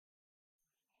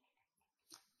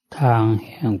ทาง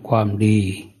แห่งความดี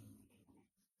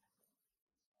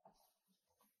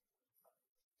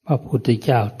พระพุทธเ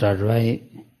จ้าตรัสไว้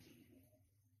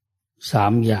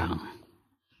3 อย่าง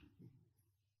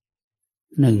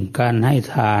1การให้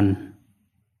ทาน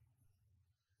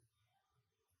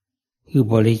คือ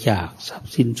บริจาคทรัพ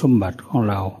ย์สินสมบัติของ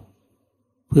เรา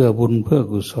เพื่อบุญเพื่อ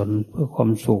กุศลเพื่อควา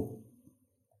มสุข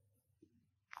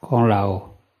ของเรา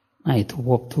ในทุกภ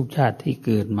พทุกชาติที่เ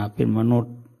กิดมาเป็นมนุษ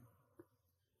ย์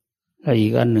และอี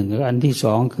กอันหนึ่งอันที่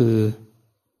2คือ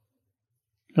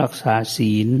รักษา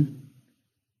ศีล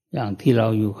อย่างที่เรา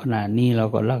อยู่ขณะนี้เรา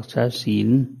ก็รักษาศีล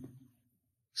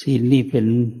นี่เป็น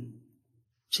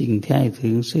สิ่งที่ให้ถึ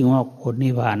งซึ่งมรรคผลนิ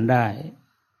พพานได้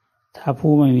ถ้า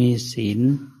ผู้ไม่มีศีล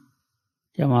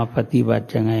จะมาปฏิบัติ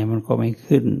ยังไงมันก็ไม่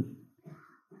ขึ้น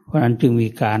เพราะนั้นจึงมี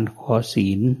การขอศี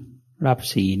ลรับ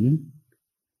ศีล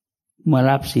เมื่อ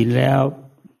รับศีลแล้ว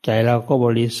ใจเราก็บ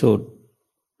ริสุทธิ์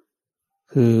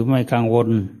คือไม่กังวล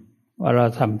ว่าเรา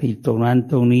ทำผิดตรงนั้น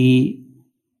ตรงนี้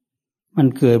มัน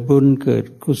เกิดบุญเกิด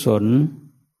กุศล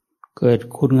เกิด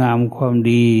คุณงามความ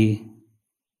ดี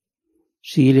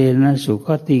สีเลนะสุข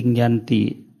ติงยันติ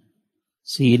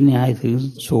ศีลให้ถึง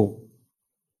สุข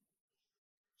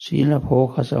ศีลโภ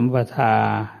คสัมปทา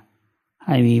ใ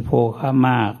ห้มีโภคะม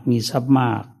ากมีทรัพย์ม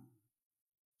าก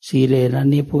สีเลนะ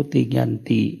นิพพุติยัน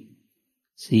ติ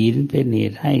ศีลเป็นเห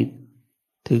ตุให้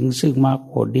ถึงซึ่งมรรค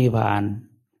ผลนิพพาน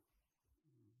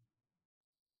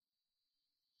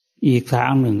อีกทา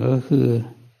งหนึ่งก็คือ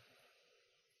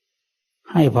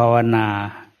ให้ภาวนา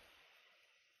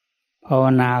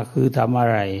คือทำอะ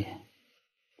ไร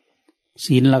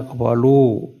ศีลเราก็พอรู้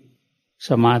ส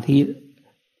มาธิ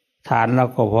ฐานเรา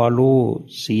ก็พอรู้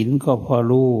ศีลก็พอ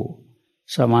รู้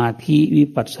สมาธิวิ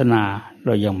ปัสสนาเร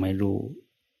ายังไม่รู้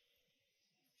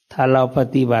ถ้าเราป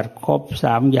ฏิบัติครบ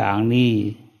3 อย่างนี้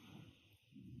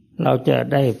เราจะ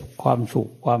ได้ความสุ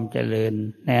ขความเจริญ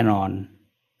แน่นอน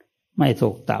ไม่ต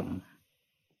กต่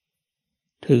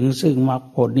ำถึงซึ่งมรรค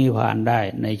ผลนิพพานได้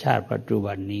ในชาติปัจจุ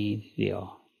บันนี้เดียว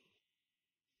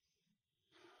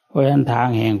เพราะฉะนั้นทาง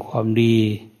แห่งความดี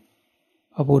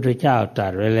พระพุทธเจ้าตรั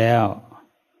สไว้แล้ว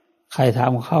ใครท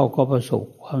ำเข้าก็ประสบ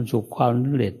ความสุขความส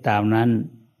ำเร็จตามนั้น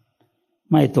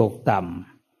ไม่ตกต่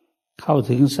ำเข้า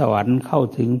ถึงสวรรค์เข้า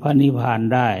ถึงพระนิพพาน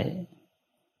ได้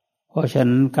เพราะฉะ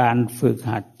นั้นการฝึก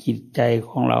หัดจิตใจข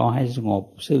องเราให้สงบ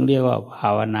ซึ่งเรียกว่าภา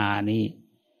วนานี้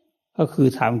ก็คือ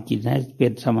ทำจิตให้เป็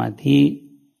นสมาธิ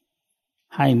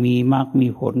ให้มีมรรคมี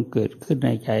ผลเกิดขึ้นใน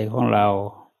ใจของเรา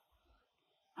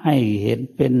ให้เห็น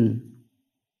เป็น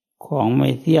ของไม่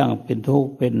เที่ยงเป็นทุก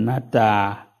ข์เป็นอนัตตา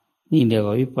นี่เรียก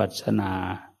ว่าวิปัสสนา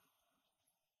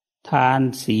ทาน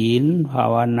ศีลภา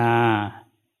วนา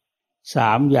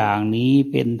3 อย่างนี้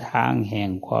เป็นทางแห่ง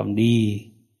ความดี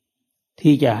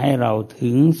ที่จะให้เราถึ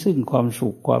งซึ่งความสุ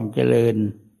ขความเจริญ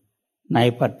ใน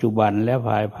ปัจจุบันและภ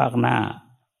ายภาคหน้า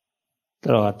ต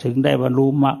ลอดถึงได้บรรลุ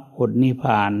มรรคผลนิพพ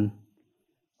าน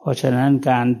เพราะฉะนั้น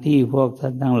การที่พวกท่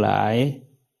านทั้งหลาย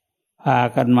พา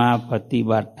กันมาปฏิ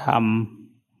บัติธรรม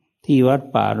ที่วัด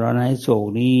ป่าดอนไฮโศก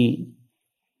นี้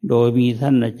โดยมีท่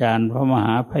านอาจารย์พระมห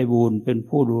าไพบูลย์เป็น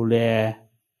ผู้ดูแล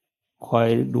คอย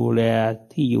ดูแล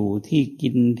ที่อยู่ที่กิ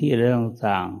นที่อะไร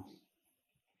ต่าง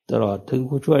ๆตลอดถึง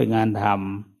ผู้ช่วยงานท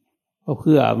ำก็เ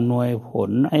พื่ออำนวยผ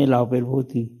ลให้เราเป็นผู้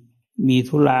ที่มี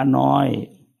ธุระน้อย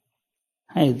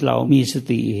ให้เรามีส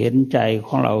ติเห็นใจข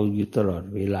องเราอยู่ตลอด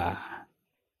เวลา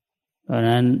เพราะ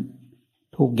นั้น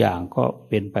ทุกอย่างก็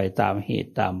เป็นไปตามเห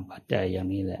ตุตามปัจจัยอย่าง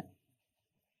นี้แหละ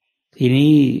ที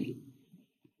นี้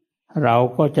เรา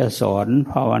ก็จะสอน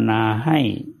ภาวนาให้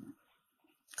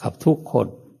กับทุกคน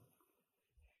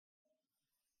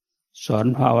สอน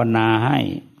ภาวนาให้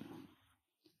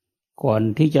ก่อน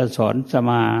ที่จะสอนส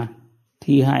มา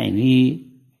ธิให้นี้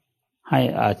ให้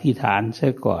อธิษฐานเสี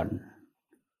ยก่อน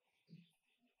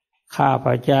ข้าพ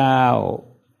เจ้า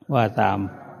ว่าตาม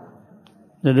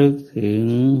ระลึกถึง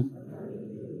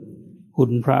คุ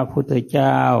ณพระพุทธเ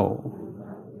จ้า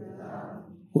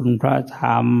คุณพระธร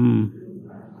รม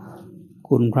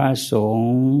คุณพระสง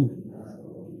ฆ์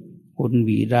คุณ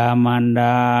บิดามารด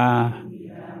า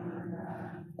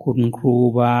คุณครู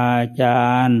บาอาจา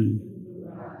รย์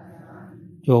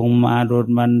จงมาดล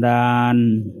บันดาล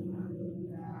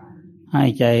ให้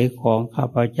ใจของข้า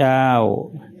พเจ้า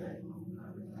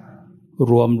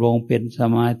รวมลงเป็นส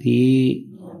มาธิ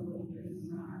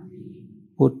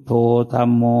พุทโธธัม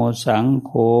โมสังโ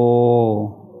ฆ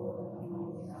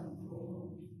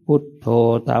พุทโธ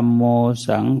ธัมโม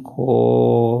สังโฆ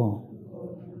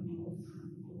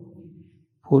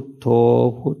พุทโธ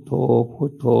พุทโธพุ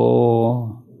ทโธ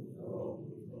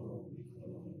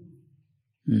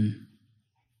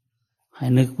ให้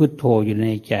นึกพุทโธอยู่ใน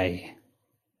ใจ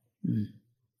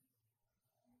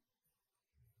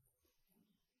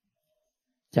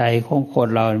ใจของคน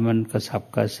เรามันกระสับ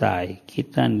กระส่ายคิด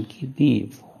นั่นคิดนี่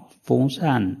ฟุ้ง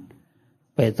ซ่าน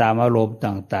ไปตามอารมณ์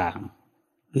ต่าง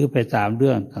ๆหรือไปตามเ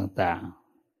รื่องต่าง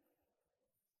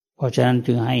ๆเพราะฉะนั้น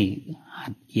จึงให้หั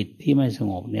ดจิตที่ไม่ส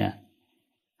งบเนี่ย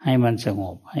ให้มันสง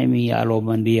บให้มีอารมณ์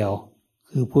อันเดียว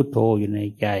คือพุทโธอยู่ใน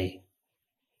ใจ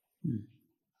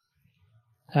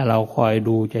ถ้าเราคอย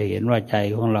ดูจะเห็นว่าใจ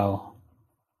ของเรา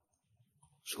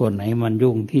ส่วนไหนมัน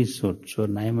ยุ่งที่สุดส่วน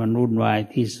ไหนมันวุ่นวาย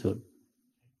ที่สุด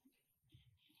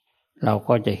เรา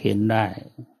ก็จะเห็นได้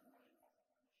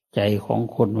ใจของ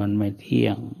คนมันไม่เที่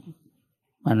ยง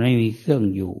มันไม่มีเครื่อง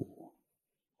อยู่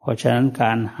เพราะฉะนั้นก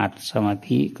ารหัดสมา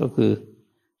ธิก็คือ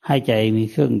ให้ใจมี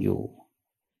เครื่องอยู่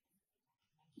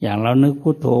อย่างเรานึกพุ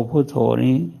ทโธพุทโธ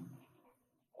นี้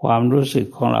ความรู้สึก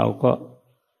ของเราก็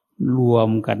รวม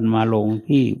กันมาลง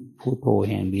ที่พุทโธ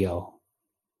แห่งเดียว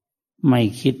ไม่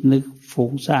คิดนึกฟุ้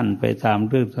งซ่านไปตาม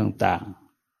เรื่องต่าง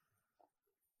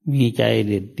ๆมีใจ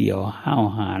เด็ดเดี่ยวห้าว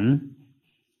หาญ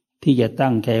ที่จะ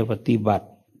ตั้งใจปฏิบัติ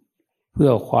เพื่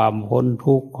อความพ้น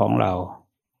ทุกข์ของเรา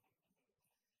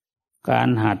การ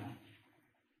หัด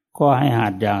ก็ให้หั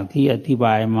ดอย่างที่อธิบ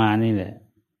ายมานี่แหละ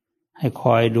ให้ค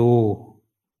อยดู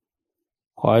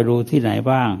ที่ไหน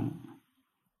บ้าง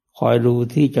คอยดู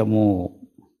ที่จมูก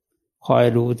คอย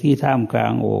ดูที่ท่ามกลา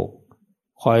งอก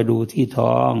คอยดูที่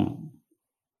ท้อง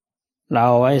เรา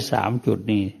ไว้3 จุด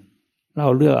นี้เรา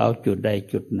เลือกเอาจุดใด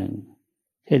จุดหนึ่ง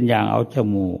เช่นอย่างเอาจ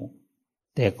มูก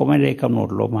แต่ก็ไม่ได้กำหนด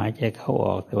ลมหายใจเข้าอ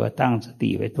อกแต่ว่าตั้งสติ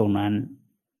ไว้ตรงนั้น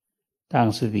ตั้ง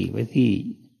สติไว้ที่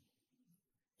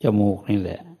จมูกนี่แ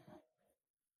หละ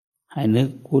ให้นึก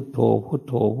พุทโธพุท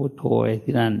โธพุทโธไว้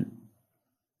ที่นั่น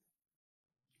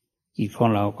จิตของ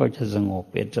เราก็จะสงบ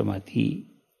เป็นสมาธิ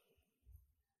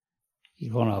จิต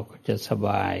ของเราก็จะสบ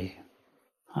าย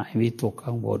หายวิตก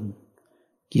กังวล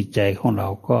จิตใจของเรา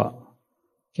ก็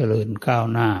เจริญก้าว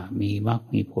หน้ามีมรรค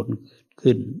มีผลเกิด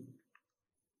ขึ้น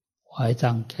ขอให้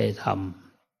ตั้งใจท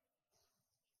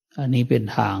ำอันนี้เป็น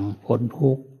ทางพ้น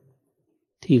ทุกข์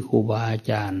ที่ครูบาอา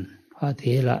จารย์พระเถ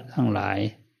ระทั้งหลาย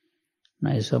ใน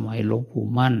สมัยหลวงปู่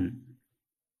มั่น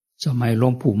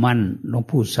หลวง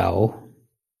ปู่เสา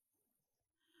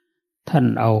ท่าน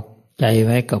เอาใจไ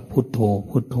ว้กับพุทโธ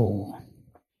พุทโธ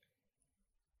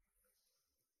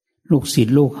ลูกศิษ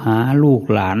ย์ลูกหาลูก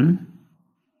หลาน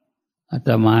อาต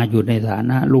มาอยู่ในฐา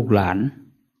นะลูกหลาน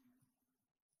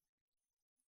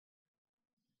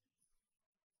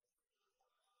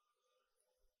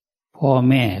พ่อ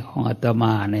แม่ของอาตม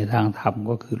าในทางธรรม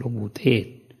ก็คือหลวงปู่เทศ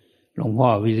หลวงพ่อ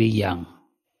วิริยัง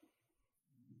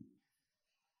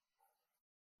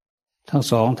ทั้ง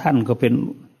สองท่านก็เป็น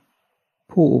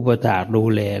ผู้อุปถากดู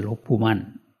แลหลวงปู่มั่น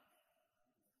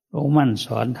หลวงมั่นส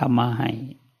อนธรรมะใ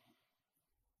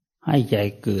ห้ใจ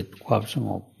เกิดความสง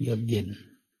บเยือกเย็น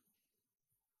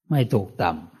ไม่ตก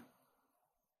ต่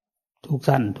ำทุก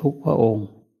ท่านทุกพระองค์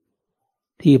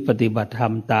ที่ปฏิบัติธรร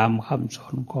มตามคำสอ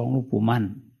นของหลวงปู่มั่น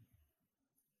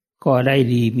ก็ได้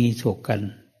ดีมีสุขกัน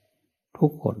ทุ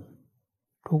กคน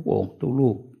ทุกองค์ทุกรู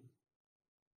ป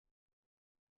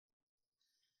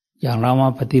อย่างเรามา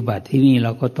ปฏิบัติที่นี่เร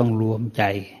าก็ต้องรวมใจ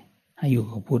ให้อยู่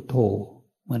กับพุทโธ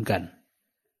เหมือนกัน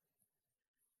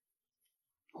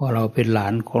เพราะเราเป็นหลา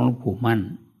นของหลวงปู่มั่น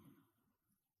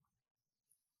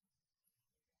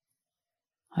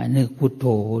ให้นึกพุทโธ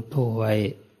พุทโธไว้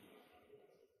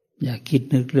อย่าคิด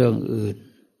นึกเรื่องอื่น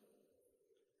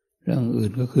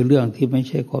ก็คือเรื่องที่ไม่ใ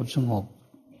ช่ความสงบ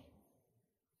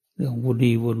เรื่องวุ่น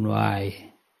วี่วุ่นวาย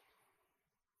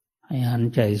ให้หัน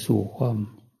ใจสู่ความ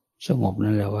สงบ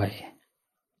นั่นแหละไว้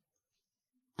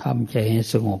ทำใจให้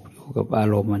สงบอยู่กับอา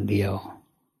รมณ์อันเดียว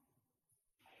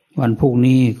วันพรุ่ง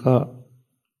นี้ก็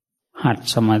หัด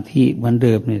สมาธิเหมือนเ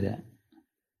ดิมนี่แหละ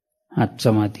หัดส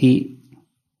มาธิ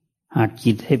หัด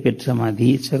จิตให้เป็นสมาธิ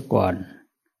ซะก่อน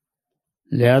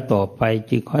แล้วต่อไป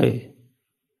จึงค่อย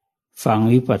ฟัง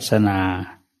วิปัสสนา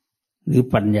หรือ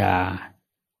ปัญญา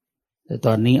แต่ต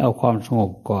อนนี้เอาความสง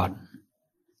บก่อน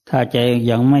ถ้าใจ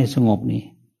ยังไม่สงบนี่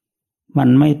มัน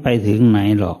ไม่ไปถึงไหน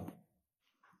หรอก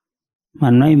มั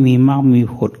นไม่มีมรรคมี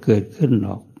ผลเกิดขึ้นหร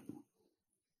อก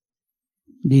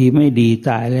ดีไม่ดีต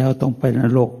ายแล้วต้องไปน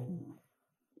รก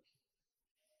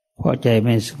เพราะใจไ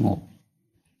ม่สงบ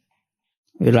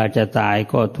เวลาจะตาย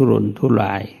ก็ทุรนทุร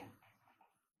าย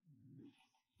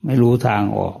ไม่รู้ทาง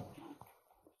ออก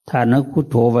ถ้านึกพุท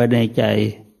โธไว้ในใจ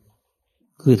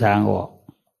คือทางออก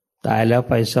ตายแล้ว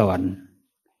ไปสวรรค์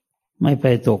ไม่ไป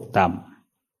ตกต่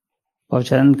ำเพราะฉ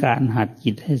ะนั้นการหัด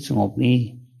จิตให้สงบนี้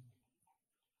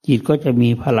จิตก็จะมี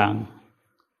พลั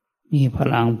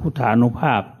งพุทธานุภ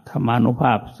าพธรรมานุภ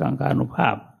าพสังฆานุภา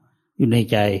พอยู่ใน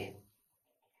ใจ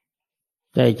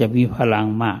จะมีพลัง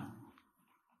มาก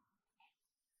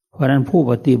เพราะนั้นผู้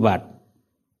ปฏิบัติ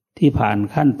ที่ผ่าน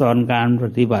ขั้นตอนการป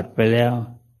ฏิบัติไปแล้ว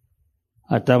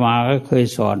อาตมาก็เคย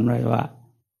สอนไว้ว่า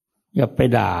อย่าไป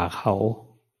ด่าเขา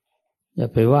อย่า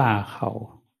ไปว่าเขา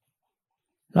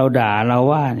เราด่าเรา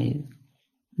ว่านี่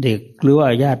เด็กหรือว่า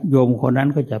ญาติโยมคนนั้น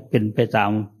ก็จะเป็นไปตา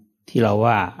มที่เรา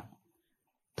ว่า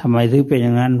ทำไมถึงเป็นอย่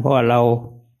างนั้นเพราะว่าเรา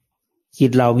คิด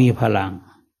เรามีพลัง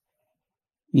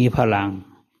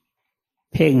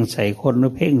เพ่งใส่คนหรื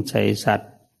อเพ่งใส่สัต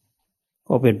ว์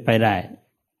ก็เป็นไปได้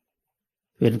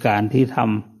เป็นการที่ท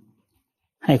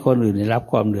ำให้คนอื่นได้รับ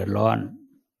ความเดือดร้อน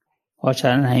เพราะฉะ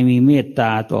นั้นให้มีเมตต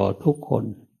าต่อทุกคน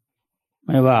ไ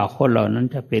ม่ว่าคนเหล่านั้น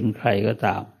จะเป็นใครก็ต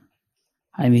าม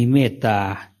ให้มีเมตตา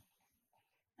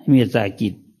จิ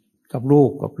ตกับลูก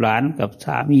กับหลานกับส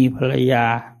ามีภรรยา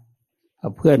กั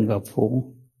บเพื่อนกับฝูง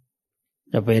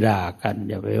อย่าไปด่ากัน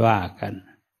อย่าไปว่ากัน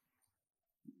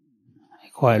ให้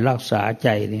คอยรักษาใจ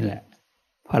นี่แหละ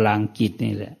พลังจิต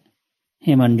นี่แหละใ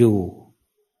ห้มันอยู่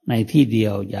ในที่เดี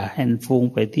ยวอย่าให้มันฟุ้ง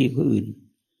ไปที่คนอื่น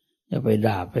อย่าไป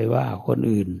ด่าไปว่าคน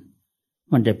อื่น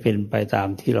มันจะเป็นไปตาม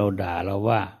ที่เราด่าเรา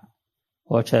ว่าเพ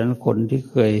ราะฉะนั้นคนที่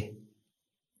เคย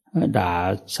ด่า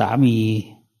สามี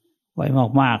ไว้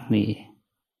มากๆนี่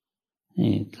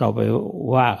เราไป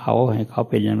ว่าเขาให้เขา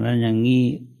เป็นอย่างนั้นอย่างนี้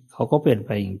เขาก็เป็นไป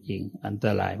จริงๆอันต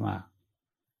รายมาก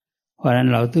เพราะฉะนั้น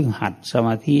เราต้องหัดสม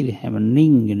าธิให้มัน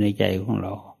นิ่งอยู่ในใจของเร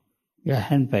าอย่าใ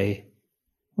ห้ไป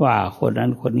ว่าคนนั้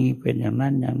นคนนี้เป็นอย่าง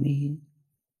นั้นอย่างนี้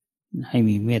ให้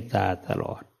มีเมตตาตล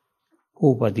อด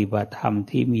ผู้ปฏิบัติธรรม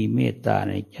ที่มีเมตตา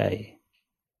ในใจ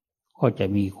ก็จะ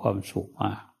มีความสุขม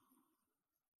าก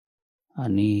อั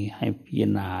นนี้ให้พิจา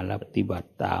รณาและปฏิบัติ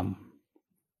ตาม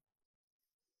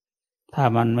ถ้า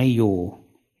มันไม่อยู่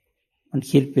มัน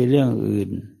คิดไปเรื่องอื่น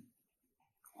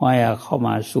ให้เข้าม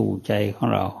าสู่ใจของ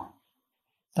เรา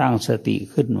ตั้งสติ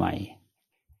ขึ้นใหม่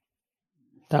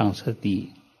ตั้งสติ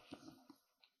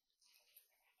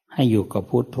ให้อยู่กับ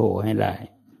พุทโธให้ได้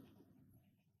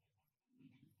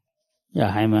อย่า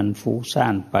ให้มันฟุ้งซ่า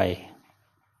นไป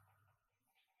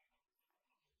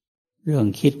เรื่อง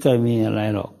คิดก็มีอะไร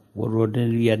หรอกวน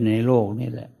เวียนในโลกนี่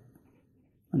แหละ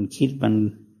มันคิดมัน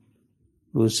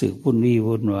รู้สึกวุ่นวี่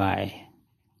วุ่นวาย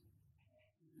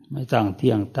ไม่ตั้งเ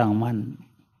ที่ยงตั้งมั่น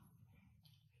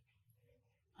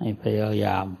ให้พยาย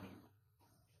าม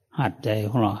หัดใจข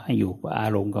องเราให้อยู่กับอา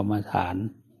รมณ์กรรมฐาน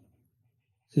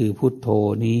คือพุทโธ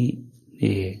นี้เอ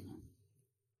ง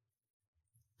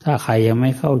ถ้าใครยังไ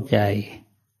ม่เข้าใจ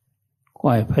ก็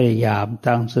ให้พยายาม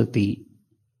ตั้งสติ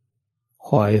ค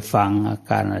อยฟังอา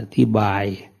การอธิบาย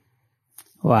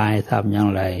ว่าให้ทำอย่าง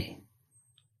ไร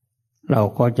เรา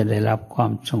ก็จะได้รับควา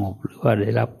มสงบหรือว่าได้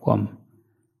รับความ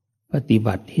ปฏิ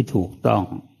บัติที่ถูกต้อง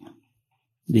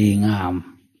ดีงาม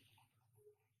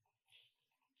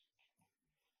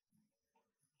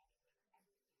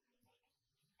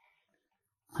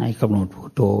ให้กำหนดพุท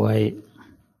โธไว้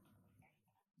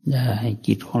อย่าให้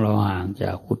จิตของเราห่างจ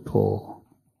ากพุทโธ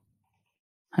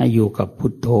ให้อยู่กับพุ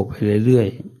ทโธไปเรื่อย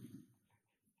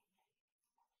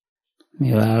ๆไม่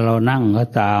ว่าเรานั่งก็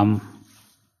ตาม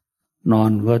นอ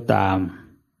นก็ตาม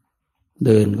เ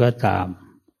ดินก็ตาม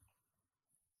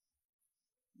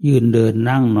ยืนเดิน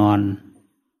นั่งนอน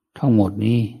ทั้งหมด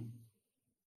นี้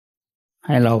ใ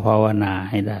ห้เราภาวนา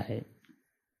ให้ได้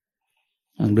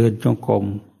อย่างเดินจงกรม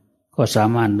ก็สา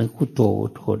มารถนึกพุทโธพุ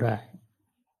ทโธได้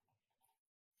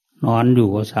นอนอยู่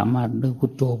ก็สามารถนึกพุ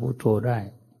ทโธพุทโธได้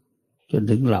จน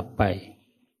ถึงหลับไป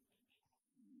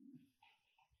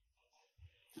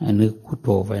ให้นึกพุทโธ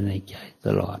ไปในใจต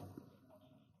ลอด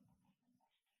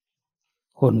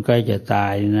คนใกล้จะตา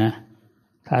ยนะ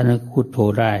ถ้านึกพุทโธ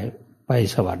ได้ไป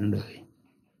สวรรค์เลย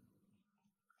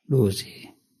ดูสิ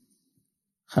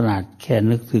ขนาดแค่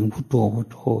นึกถึงพุทโธพุท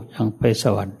โธยังไปส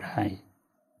วรรค์ได้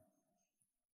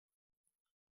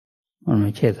มันไ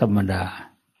ม่ใช่ธรรมดา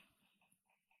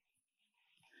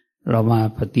เรามา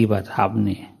ปฏิบัติธรรม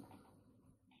นี่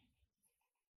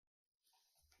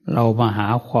เรามาหา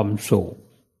ความสุข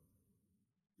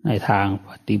ในทางป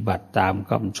ฏิบัติตาม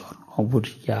คำสอนของพระพุทธ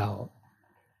เจ้า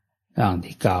อย่าง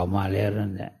ที่กล่าวมาแล้วนั่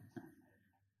นแหละ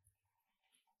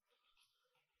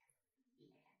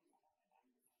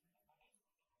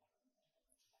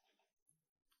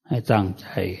ให้ตั้งใ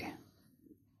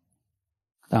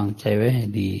จไว้ให้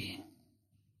ดี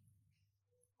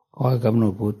คอยกำหน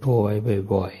ดพุทโธไว้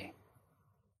บ่อย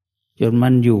ๆจนมั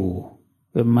นอยู่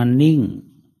จนมันนิ่ง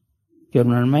จน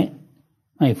มัน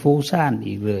ไม่ฟุ้งซ่าน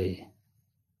อีกเลย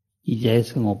จิตใจ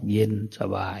สงบเย็นส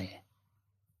บาย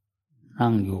นั่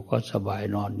งอยู่ก็สบาย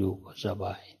นอนอยู่ก็สบ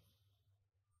าย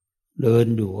เดิน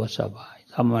อยู่ก็สบาย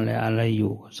ทำอะไรอ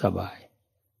ยู่ก็สบาย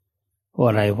เพราะ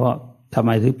อะไรเพราะทำไม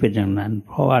ถึงเป็นอย่างนั้นเ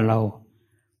พราะว่าเรา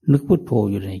นึกพุทโธ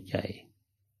อยู่ในใจ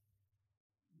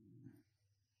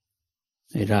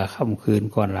ลาค่ำคืน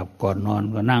ก่อนหลับก่อนนอน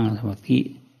ก็นั่งสมาธิ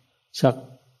สัก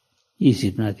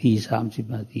20 นาที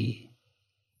30 นาที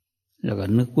แล้วก็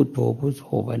นึกพุทโธพุทโธ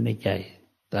ไว้ในใจ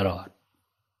ตลอด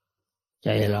ใจ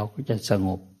เราก็จะสง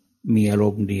บมีอาร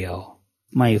มณ์เดียว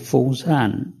ไม่ฟุ้งซ่า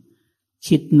น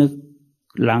คิดนึก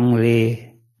ลังเล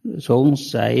สง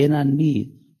สัยนั่นนี่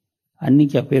อันนี้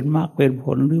จะเป็นมรรคเป็นผ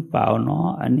ลหรือเปล่าเนาะ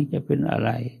อันนี้จะเป็นอะไร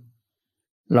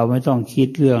เราไม่ต้องคิด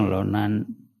เรื่องเหล่านั้น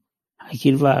ให้คิ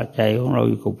ดว่าใจของเรา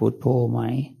อยู่กับพุทโธไหม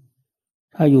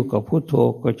ถ้าอยู่กับพุทโธ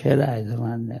ก็ใช้ได้ทั้ง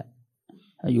นั้นแหละ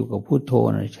ถ้าอยู่กับพุทโธ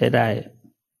นะใช้ได้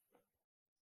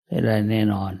แน่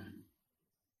นอน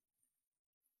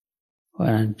เพรา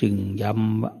ะนั้นจึงย้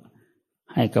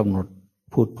ำให้กำหนด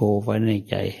พุทโธไว้ใน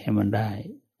ใจให้มันได้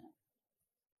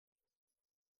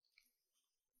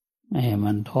ไม่ให้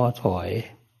มันท้อถอย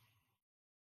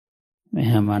ไม่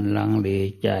ให้มันลังเล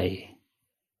ใจ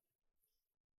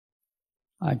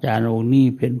อาจารย์องค์นี้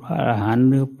เป็นพระอรหันต์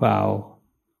หรือเปล่า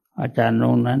อาจารย์อ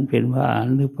งค์นั้นเป็นพระอรหัน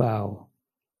ต์หรือเปล่า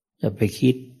จะไป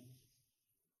คิด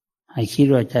ให้คิด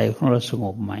ว่าใจของเราสง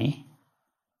บไหม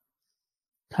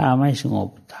ถ้าไม่สงบ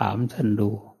ถามท่านดู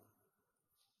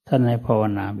ท่านให้ภาว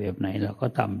นาแบบไหนเราก็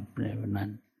ทำในแบบนั้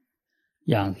น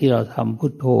อย่างที่เราทำพุ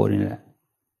ทโธนี่แหละ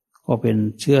ก็เป็น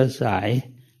เชื้อสาย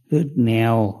หรือแน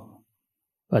ว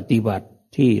ปฏิบัติ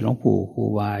ที่หลวงปู่ครู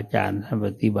บาอาจารย์ท่านป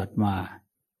ฏิบัติมา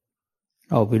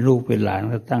เราเป็นลูกเป็นหลาน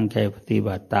ก็ตั้งใจปฏิ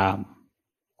บัติตาม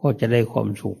ก็จะได้ความ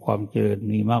สุขความเจริญ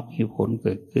มีมรรคมีผลเ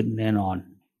กิดขึ้นแน่นอน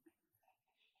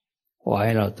ขอใ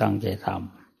ห้เราตั้งใจทำ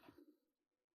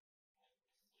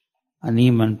อันนี้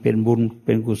มันเป็นบุญเ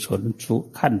ป็นกุศล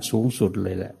ขั้นสูงสุดเล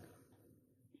ยแหละ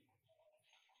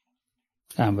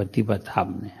การปฏิบัติธรรม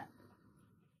เนี่ย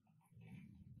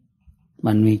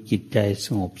มันมีจิตใจส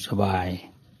งบสบาย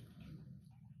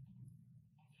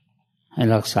ให้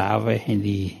รักษาไว้ให้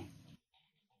ดี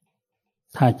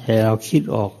ถ้าใจเราคิด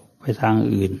ออกไปทาง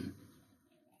อื่น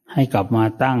ให้กลับมา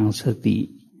ตั้งสติ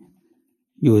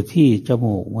อยู่ที่จ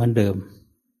มูกเหมือนเดิม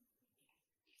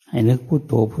ให้นึกพุท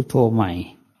โธพุทโธใหม่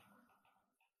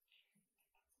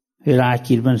เวลา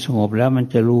จิตมันสงบแล้วมัน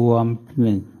จะรวมห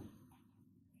นึ่ง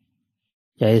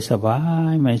ใจสบา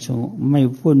ยไม่สงบไม่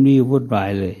วุ่นวี่วุ่นวา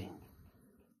ยเลย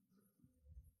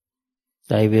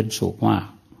ใจเป็นสุขมาก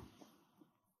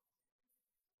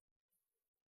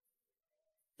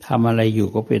ทำอะไรอยู่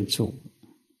ก็เป็นสุข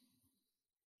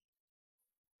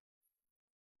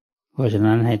เพราะฉะ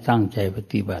นั้นให้ตั้งใจป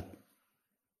ฏิบัติ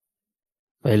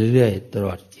ไปเรื่อยๆตล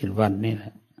อด7 วันนี่แหล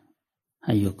ะใ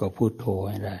ห้อยู่กับพุทโธ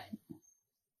ให้ได้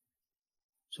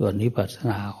ส่วนวิปัสส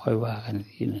นาค่อยว่ากัน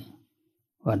ทีหนึ่ง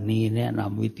วันนี้แนะน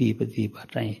ำวิธีปฏิบั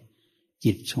ติให้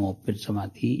จิตสงบเป็นสมา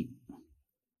ธิ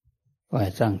ก็ใ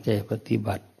ห้ตั้งใจปฏิ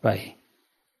บัติไป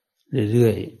เรื่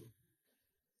อย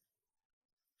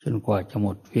ๆจนกว่าจะหม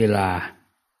ดเวลา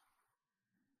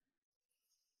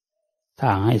ท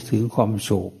างให้ถึงความ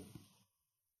สุข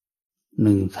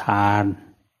1 ทาน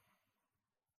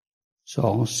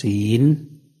2 ศีล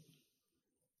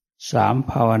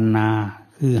3 ภาวนา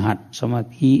คือหัดสมา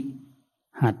ธิ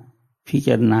หัดพิจ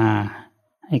ารณา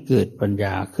ให้เกิดปัญญ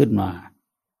าขึ้นมา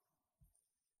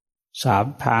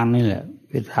3 ทางนี่แหละ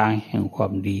เป็นทางแห่งควา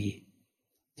มดี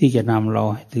ที่จะนำเรา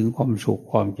ให้ถึงความสุข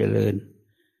ความเจริญ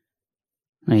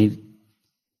ใน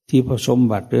ที่พระสม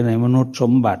บัติหรือในมนุษย์ส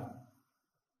มบัติ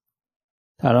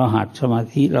ถ้าเราหัดสมา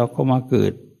ธิเราก็มาเกิ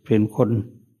ดเป็นคน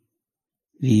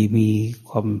ดีมีค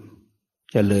วาม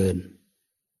เจริญ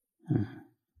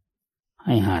ใ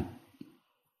ห้หัด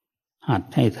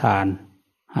ให้ทาน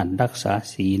หัดรักษา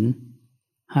ศีล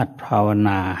หัดภาวน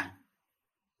า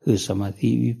คือสมาธิ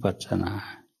วิปัสสนา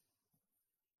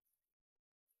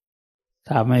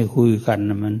ถ้าไม่คุยกัน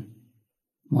มั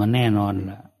นแน่นอน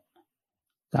ล่ะ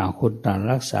ต่างคนต่าง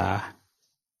รัก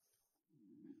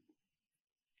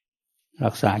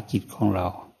ษาจิตของเรา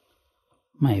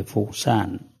ไม่ฟุ้งซ่าน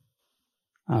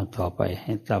เอาต่อไปใ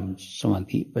ห้ทำสมา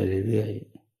ธิไปเรื่อย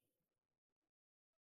ๆ